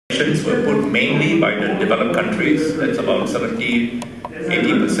Emissions were put mainly by the developed countries, that's about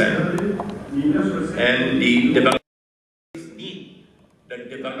 70–80%. And the developed countries need the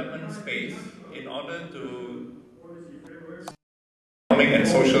development space in order to solve economic and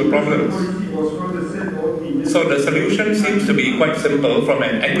social problems. So the solution seems to be quite simple from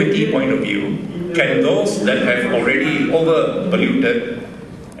an equity point of view. Can those that have already over-polluted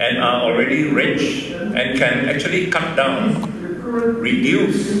and are already rich and can actually cut down,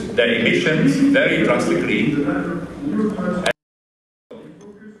 reduce their emissions very drastically?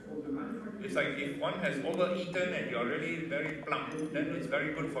 It's like if one has overeaten and you're really very plump, then it's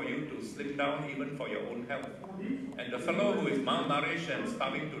very good for you to slim down even for your own health. And the fellow who is malnourished and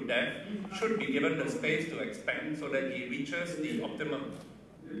starving to death should be given the space to expand so that he reaches the optimum,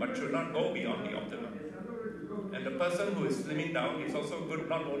 but should not go beyond the optimum. And the person who is slimming down is also good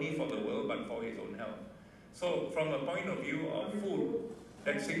not only for the world but for his own health. So from the point of view of food,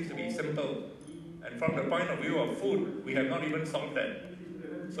 that seems to be simple. And from the point of view of food, we have not even solved that.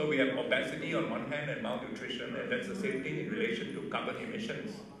 So we have obesity on one hand and malnutrition, and that's the same thing in relation to carbon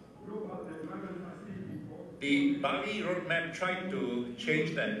emissions. The Bali roadmap tried to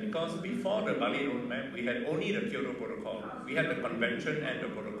change that because before the Bali roadmap, we had only the Kyoto Protocol. We had the convention and the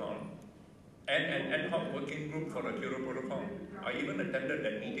protocol, and an ad hoc working group for the Kyoto Protocol. I even attended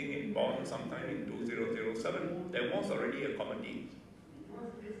that meeting in Bonn sometime in 2007. There was already a committee.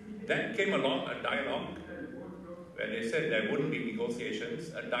 Then came along a dialogue where they said there wouldn't be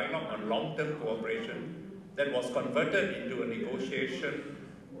negotiations, a dialogue on long-term cooperation that was converted into a negotiation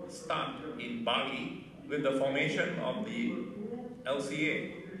start in Bali with the formation of the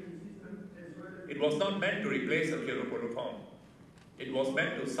LCA. It was not meant to replace the Kyoto Protocol. It was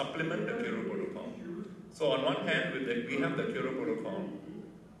meant to supplement the Kyoto Protocol. So on one hand, we have the Kyoto Protocol,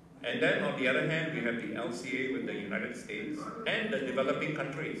 and then on the other hand, we have the LCA with the United States and the developing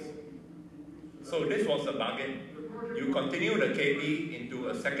countries. So this was a bargain. You continue the KP into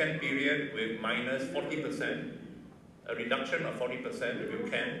a second period with minus 40%, a reduction of 40% if you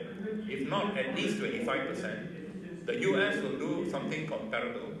can, if not at least 25%. The US will do something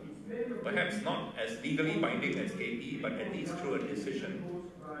comparable, perhaps not as legally binding as KP, but at least through a decision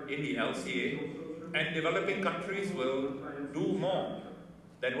in the LCA. And developing countries will do more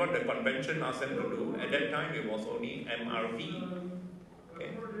than what the convention asked them to do. At that time, it was only MRV.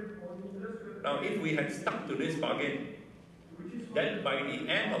 Okay? Now, if we had stuck to this bargain, then by the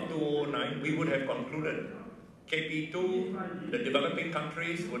end of 2009, we would have concluded KP2, the developing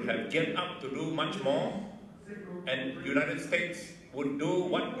countries would have geared up to do much more, and the United States would do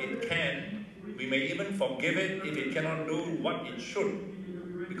what it can. We may even forgive it if it cannot do what it should,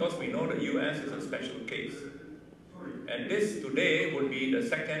 because we know the US is a special case. And this today would be the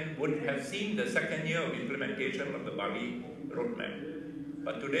second, would have seen the second year of implementation of the Bali roadmap.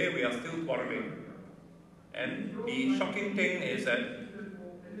 But today we are still quarreling. And the shocking thing is that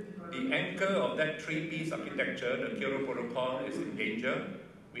the anchor of that three-piece architecture, the Kyoto Protocol, is in danger.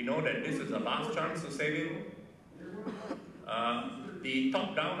 We know that this is the last chance to save it. The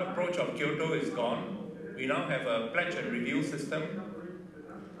top-down approach of Kyoto is gone. We now have a pledge and review system.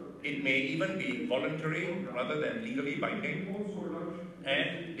 It may even be voluntary rather than legally binding.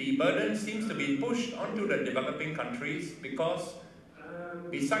 And the burden seems to be pushed onto the developing countries because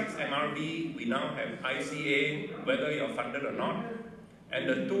besides MRV, we now have ICA, whether you're funded or not, and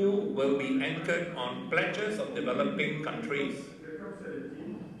the two will be anchored on pledges of developing countries.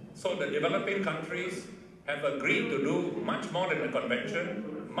 So the developing countries have agreed to do much more than the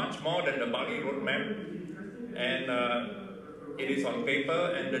convention, much more than the Bali roadmap, and it is on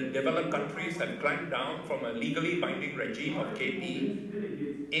paper, and the developed countries have climbed down from a legally binding regime of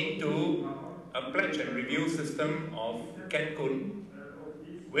KP into a pledge and review system of Cancun,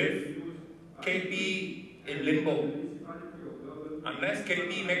 with KP in limbo. Unless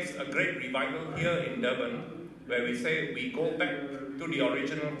KP makes a great revival here in Durban, where we say we go back to the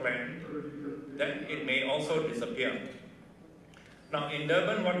original plan, then it may also disappear. Now in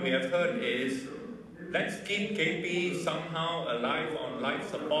Durban, what we have heard is, let's keep KP somehow alive on life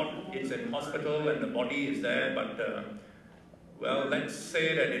support. It's in hospital and the body is there, but well, let's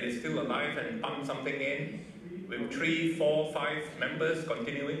say that it is still alive and pump something in, with 3, 4, 5 members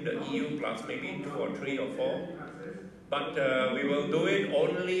continuing the EU plus maybe 2 or 3 or 4. But we will do it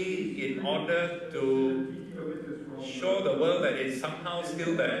only in order to show the world that it's somehow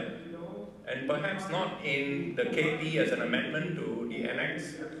still there, and perhaps not in the KP as an amendment to the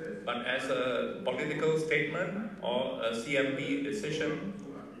annex, but as a political statement or a CMP decision.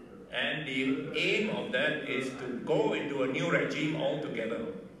 And the aim of that is to go into a new regime altogether.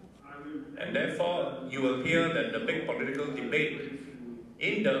 And therefore, you will hear that the big political debate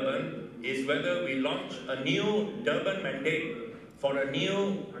in Durban is whether we launch a new Durban mandate for a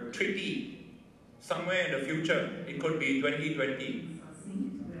new treaty somewhere in the future. It could be 2020.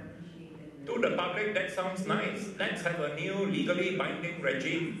 To the public, that sounds nice. Let's have a new legally binding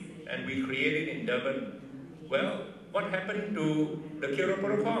regime, and we create it in Durban. Well, what happened to the Kyoto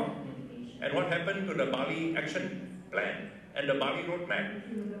Protocol? And what happened to the Bali Action Plan and the Bali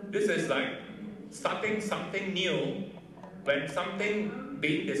Roadmap? This is like starting something new when something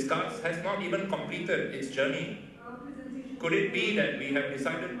being discussed has not even completed its journey. Could it be that we have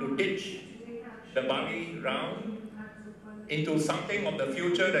decided to ditch the Bali round into something of the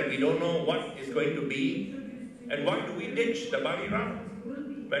future that we don't know what is going to be? And why do we ditch the Bali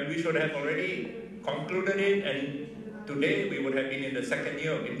round when we should have already concluded it, and today we would have been in the second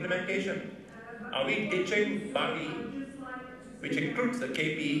year of implementation? Are we ditching Bali, which includes the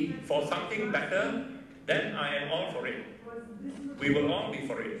KP, for something better? Then I am all for it. We will all be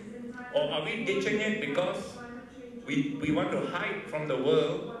for it. Or are we ditching it because we want to hide from the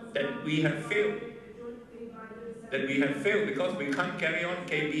world that we have failed? That we have failed because we can't carry on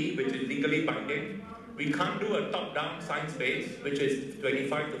KP, which is legally binding. We can't do a top-down science base, which is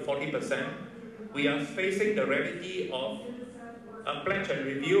 25 to 40%. We are facing the reality of a pledge and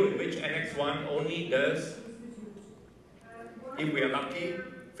review in which Annex 1 only does, if we are lucky,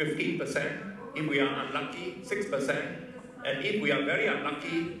 15%, if we are unlucky, 6%, and if we are very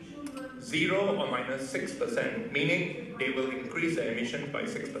unlucky, 0 or minus 6%, meaning they will increase the emissions by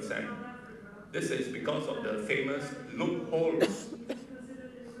 6%. This is because of the famous loopholes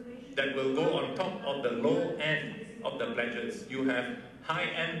that will go on top of the low end of the pledges. You have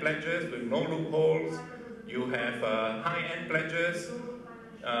high-end pledges with no loopholes. You have high-end pledges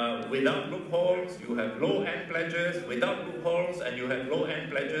without loopholes. You have low-end pledges without loopholes, and you have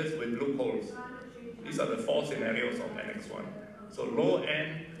low-end pledges with loopholes. These are the four scenarios of Annex 1. So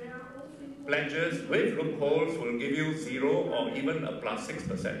low-end pledges with loopholes will give you 0 or even a plus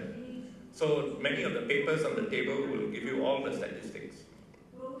 6%. So many of the papers on the table will give you all the statistics.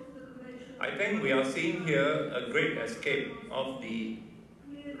 I think we are seeing here a great escape of the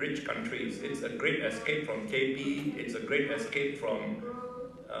rich countries. It's a great escape from KP. It's a great escape from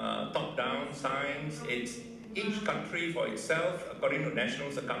top-down science. It's each country for itself according to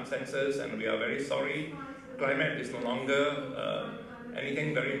national circumstances, and we are very sorry. Climate is no longer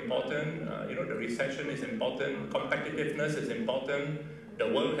anything very important. The recession is important. Competitiveness is important. The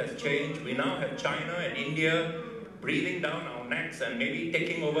world has changed. We now have China and India breathing down our necks and maybe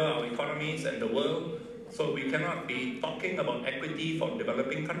taking over our economies and the world. So we cannot be talking about equity for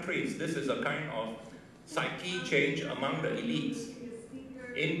developing countries. This is a kind of psyche change among the elites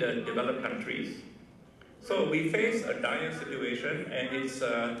in the developed countries. So we face a dire situation, and it's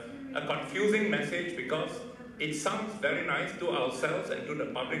a confusing message because it sounds very nice to ourselves and to the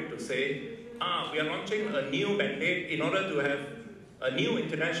public to say, we are launching a new mandate in order to have a new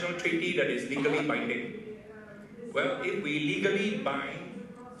international treaty that is legally binding. Well, if we legally bind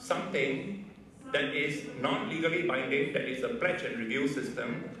something that is not legally binding, that is a pledge and review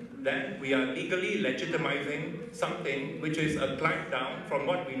system, then we are legally legitimizing something which is a climb down from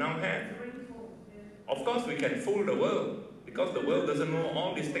what we now have. Of course, we can fool the world because the world doesn't know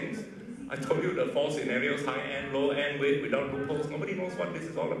all these things. I told you the four scenarios, high end, low end, with, without loopholes. Nobody knows what this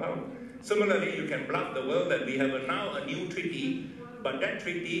is all about. Similarly, you can bluff the world that we have now a new treaty, but that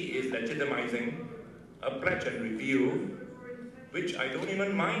treaty is legitimizing a pledge and review, which I don't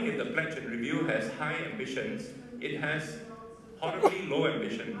even mind if the pledge and review has high ambitions. It has horribly low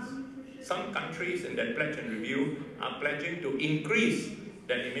ambitions. Some countries in that pledge and review are pledging to increase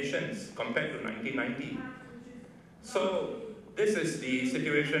their emissions compared to 1990. So this is the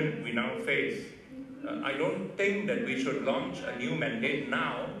situation we now face. I don't think that we should launch a new mandate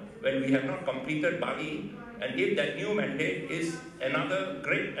now when we have not completed Bali, and if that new mandate is another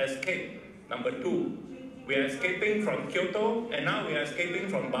great escape. Number 2, we are escaping from Kyoto, and now we are escaping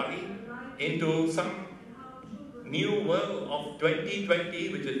from Bali into some new world of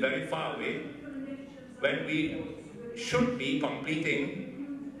 2020, which is very far away, when we should be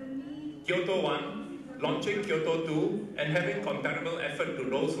completing Kyoto 1, launching Kyoto 2, and having comparable effort to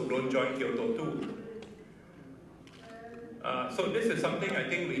those who don't join Kyoto 2. So this is something I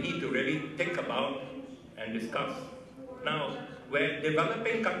think we need to really think about and discuss. Now, where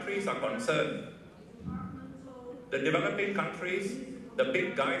developing countries are concerned, the developing countries, the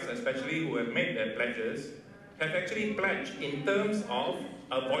big guys especially who have made their pledges, have actually pledged in terms of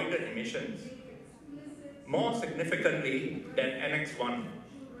avoided emissions, more significantly than Annex 1.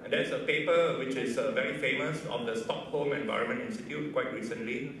 And there's a paper which is very famous of the Stockholm Environment Institute quite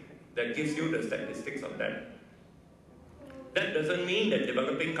recently that gives you the statistics of that. That doesn't mean that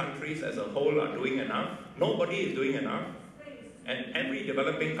developing countries as a whole are doing enough. Nobody is doing enough. And every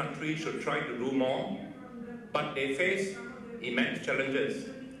developing country should try to do more. But they face immense challenges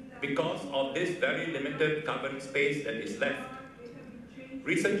because of this very limited carbon space that is left.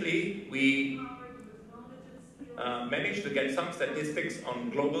 Recently, we managed to get some statistics on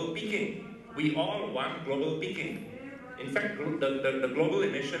global peaking. We all want global peaking. In fact, the global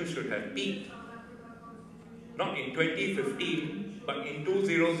emissions should have peaked, not in 2015, but in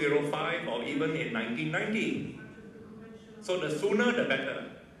 2005 or even in 1990. So the sooner the better.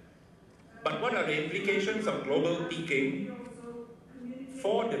 But what are the implications of global peaking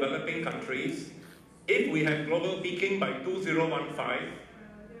for developing countries if we have global peaking by 2015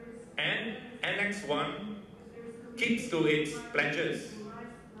 and Annex 1 keeps to its pledges,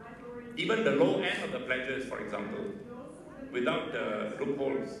 even the low end of the pledges, for example, without the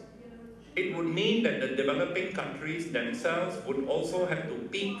loopholes? It would mean that the developing countries themselves would also have to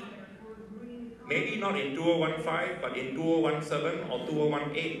peak, maybe not in 2015, but in 2017 or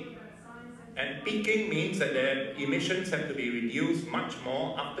 2018. And peaking means that their emissions have to be reduced much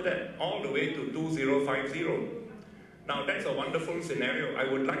more after that, all the way to 2050. Now that's a wonderful scenario.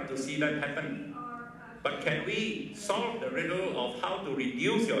 I would like to see that happen. But can we solve the riddle of how to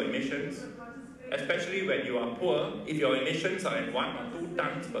reduce your emissions, especially when you are poor, if your emissions are at 1 or 2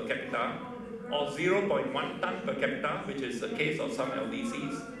 tons per capita, or 0.1 ton per capita, which is the case of some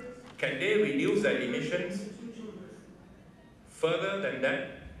LDCs, can they reduce their emissions further than that,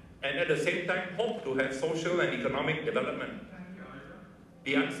 and at the same time hope to have social and economic development?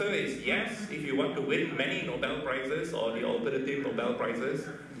 The answer is yes, if you want to win many Nobel Prizes or the alternative Nobel Prizes.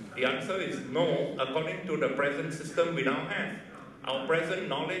 The answer is no, according to the present system we now have, our present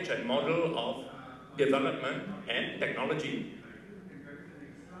knowledge and model of development and technology.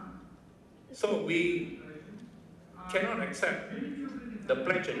 So we cannot accept the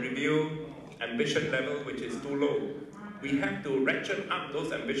pledge and review ambition level which is too low. We have to ratchet up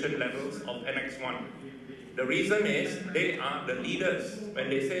those ambition levels of Annex 1. The reason is they are the leaders. When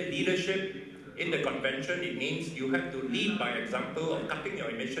they say leadership in the convention, it means you have to lead by example of cutting your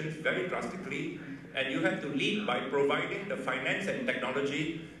emissions very drastically, and you have to lead by providing the finance and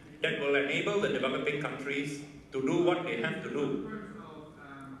technology that will enable the developing countries to do what they have to do.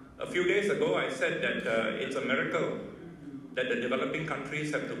 A few days ago, I said that it's a miracle that the developing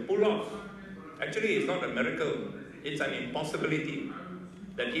countries have to pull off. Actually, it's not a miracle, it's an impossibility.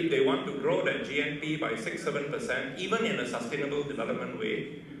 That if they want to grow their GNP by 6-7%, even in a sustainable development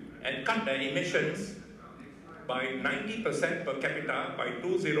way, and cut their emissions by 90% per capita by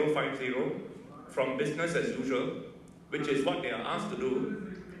 2050 from business as usual, which is what they are asked to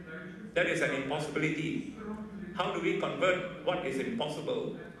do, that is an impossibility. How do we convert what is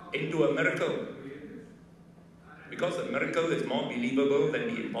impossible into a miracle? Because a miracle is more believable than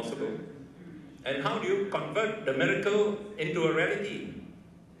the impossible. And how do you convert the miracle into a reality?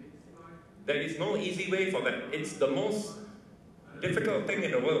 There is no easy way for that. It's the most difficult thing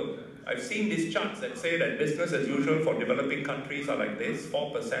in the world. I've seen these charts that say that business as usual for developing countries are like this,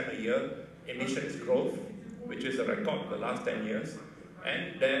 4% a year emissions growth, which is a record for the last 10 years.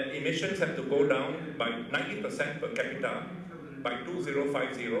 And their emissions have to go down by 90% per capita by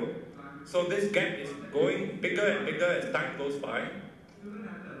 2050. So this gap is going bigger and bigger as time goes by.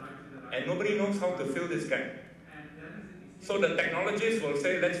 And nobody knows how to fill this gap. So the technologists will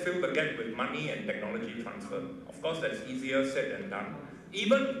say, let's fill the gap with money and technology transfer. Of course, that's easier said than done.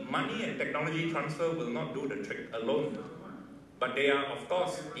 Even money and technology transfer will not do the trick alone. But they are, of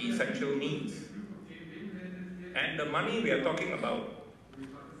course, the essential needs. And the money we are talking about,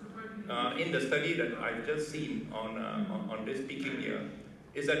 in the study that I've just seen on this peaking year,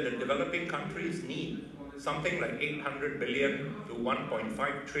 is that the developing countries need something like 800 billion to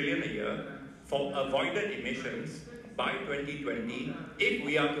 1.5 trillion a year for avoided emissions by 2020 if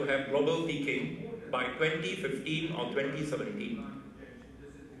we are to have global peaking by 2015 or 2017.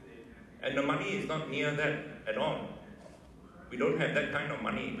 And the money is not near that at all. We don't have that kind of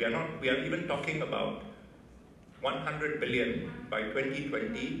money. We are even talking about 100 billion by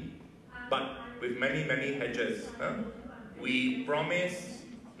 2020, but with many, many hedges. We promise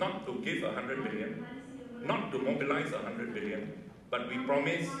not to give 100 billion, not to mobilize 100 billion, but we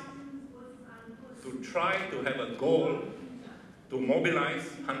promise to try to have a goal to mobilize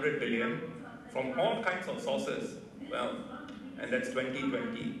 100 billion from all kinds of sources. Well, and that's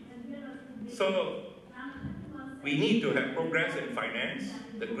 2020. So we need to have progress in finance.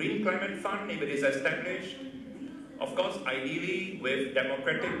 The Green Climate Fund, if it is established, of course, ideally with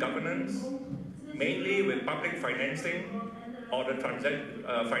democratic governance, mainly with public financing or the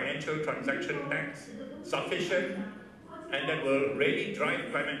financial transaction tax, sufficient and that will really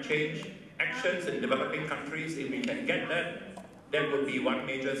drive climate change actions in developing countries. If we can get that, that would be one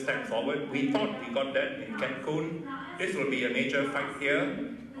major step forward. We thought we got that in Cancun. This will be a major fight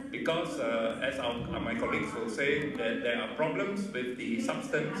here because, as my colleagues will say, that there are problems with the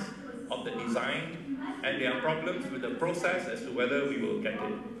substance of the design, and there are problems with the process as to whether we will get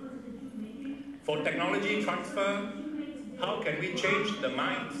it. For technology transfer, how can we change the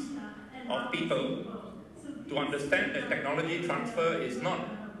minds of people to understand that technology transfer is not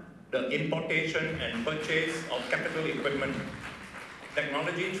the importation and purchase of capital equipment?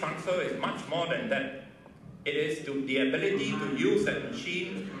 Technology transfer is much more than that. It is the ability to use that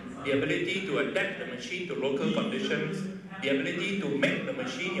machine, the ability to adapt the machine to local conditions, the ability to make the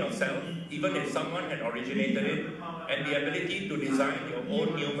machine yourself, even if someone had originated it, and the ability to design your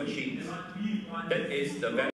own new machines. That is the value.